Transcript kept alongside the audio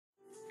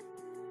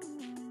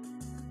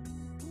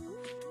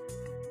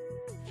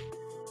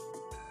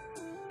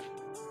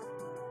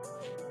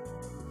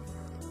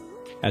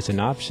As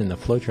an option, the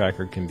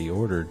FlowTracker can be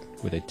ordered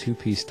with a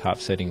two-piece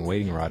top-setting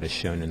wading rod as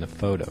shown in the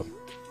photo.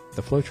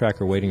 The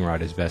FlowTracker wading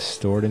rod is best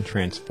stored and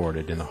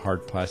transported in the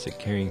hard plastic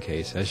carrying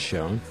case as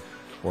shown,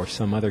 or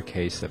some other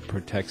case that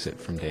protects it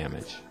from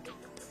damage.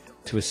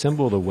 To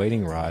assemble the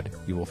wading rod,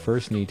 you will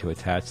first need to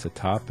attach the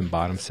top and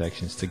bottom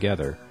sections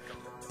together.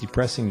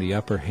 Depressing the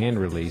upper hand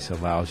release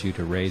allows you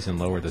to raise and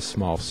lower the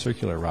small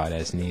circular rod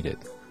as needed.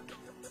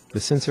 The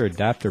sensor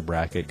adapter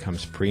bracket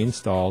comes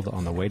pre-installed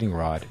on the wading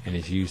rod and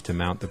is used to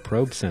mount the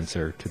probe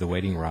sensor to the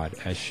wading rod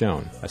as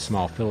shown. A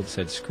small Phillips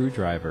head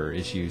screwdriver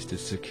is used to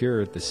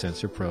secure the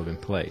sensor probe in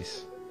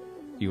place.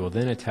 You will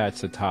then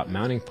attach the top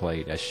mounting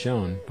plate as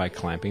shown by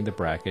clamping the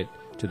bracket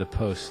to the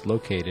post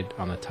located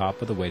on the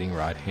top of the wading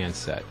rod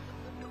handset.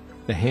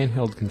 The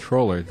handheld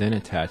controller then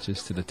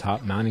attaches to the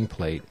top mounting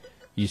plate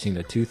using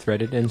the two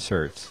threaded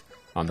inserts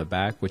on the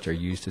back, which are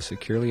used to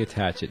securely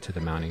attach it to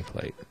the mounting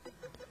plate.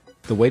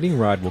 The wading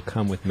rod will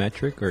come with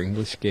metric or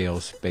English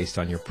scales based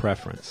on your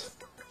preference.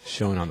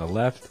 Shown on the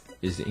left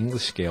is the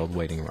English scaled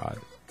wading rod.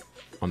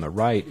 On the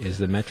right is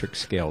the metric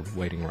scaled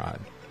wading rod.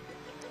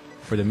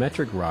 For the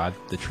metric rod,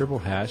 the triple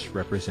hash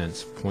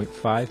represents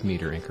 0.5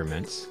 meter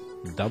increments,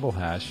 the double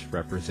hash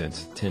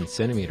represents 10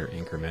 centimeter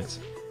increments,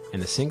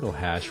 and the single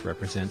hash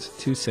represents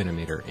 2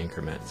 centimeter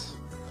increments.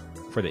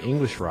 For the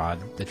English rod,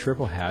 the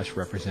triple hash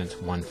represents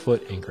 1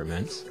 foot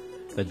increments,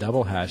 the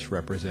double hash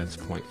represents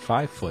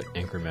 0.5 foot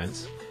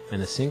increments,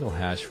 and the single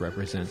hash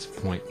represents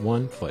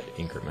 0.1 foot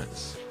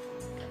increments.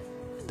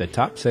 The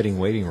top setting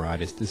wading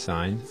rod is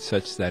designed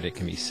such that it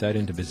can be set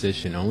into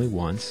position only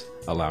once,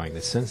 allowing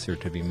the sensor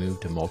to be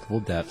moved to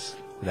multiple depths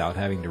without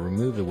having to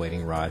remove the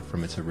wading rod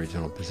from its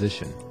original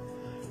position.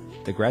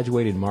 The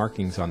graduated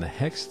markings on the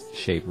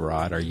hex-shaped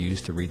rod are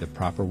used to read the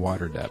proper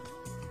water depth.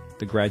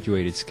 The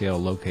graduated scale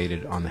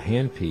located on the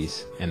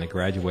handpiece and the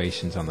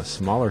graduations on the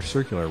smaller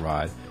circular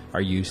rod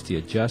are used to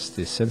adjust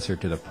the sensor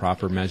to the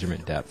proper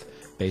measurement depth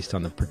based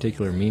on the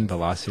particular mean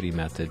velocity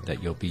method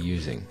that you'll be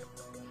using.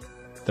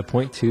 The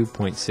 0.2,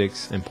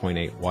 0.6, and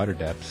 0.8 water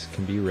depths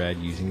can be read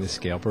using the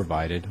scale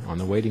provided on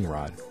the wading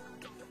rod.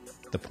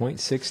 The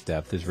 0.6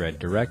 depth is read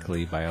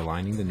directly by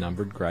aligning the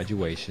numbered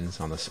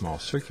graduations on the small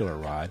circular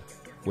rod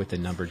with the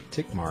numbered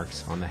tick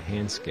marks on the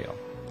hand scale.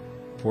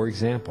 For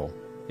example,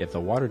 if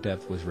the water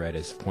depth was read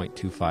as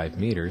 0.25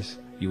 meters,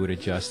 you would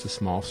adjust the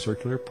small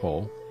circular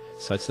pole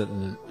such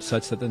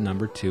that the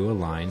number 2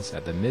 aligns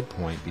at the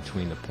midpoint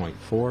between the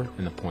 0.4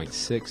 and the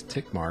 0.6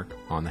 tick mark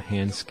on the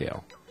hand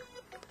scale.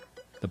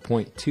 The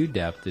 0.2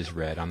 depth is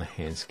read on the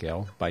hand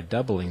scale by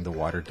doubling the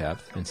water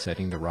depth and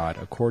setting the rod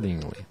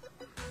accordingly.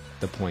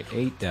 The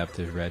 0.8 depth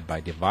is read by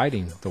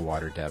dividing the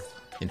water depth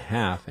in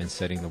half and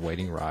setting the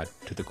wading rod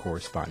to the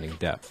corresponding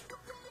depth.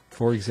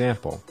 For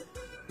example,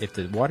 if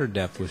the water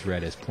depth was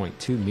read as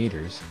 0.2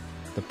 meters,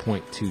 the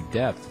 0.2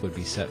 depth would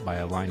be set by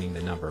aligning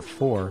the number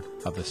 4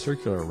 of the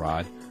circular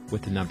rod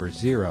with the number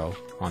 0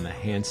 on the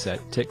handset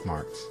tick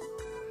marks.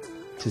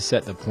 To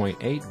set the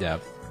 0.8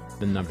 depth,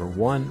 the number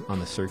 1 on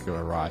the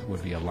circular rod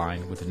would be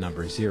aligned with the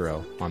number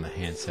 0 on the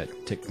handset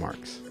tick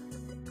marks.